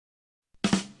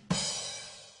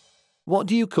What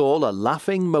do you call a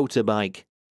laughing motorbike?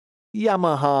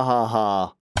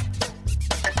 Yamahahaha.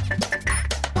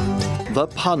 The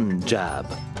pun jab.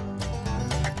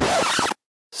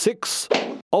 6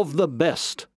 of the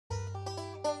best.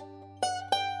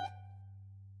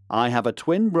 I have a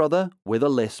twin brother with a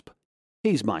lisp.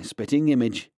 He's my spitting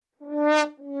image.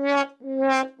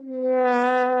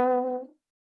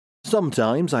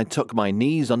 Sometimes I tuck my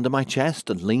knees under my chest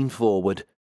and lean forward.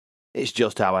 It's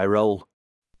just how I roll.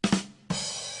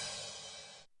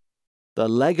 The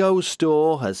Lego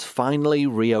store has finally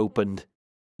reopened.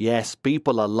 Yes,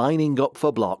 people are lining up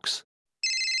for blocks.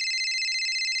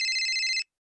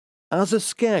 As a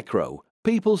scarecrow,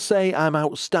 people say I'm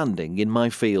outstanding in my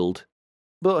field.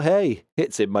 But hey,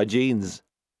 it's in my genes.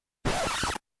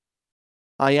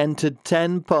 I entered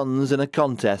 10 puns in a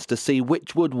contest to see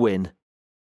which would win.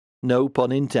 No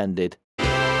pun intended.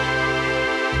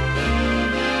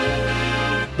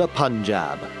 The Pun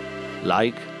Jab.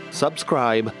 Like,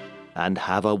 subscribe, and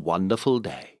have a wonderful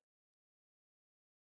day.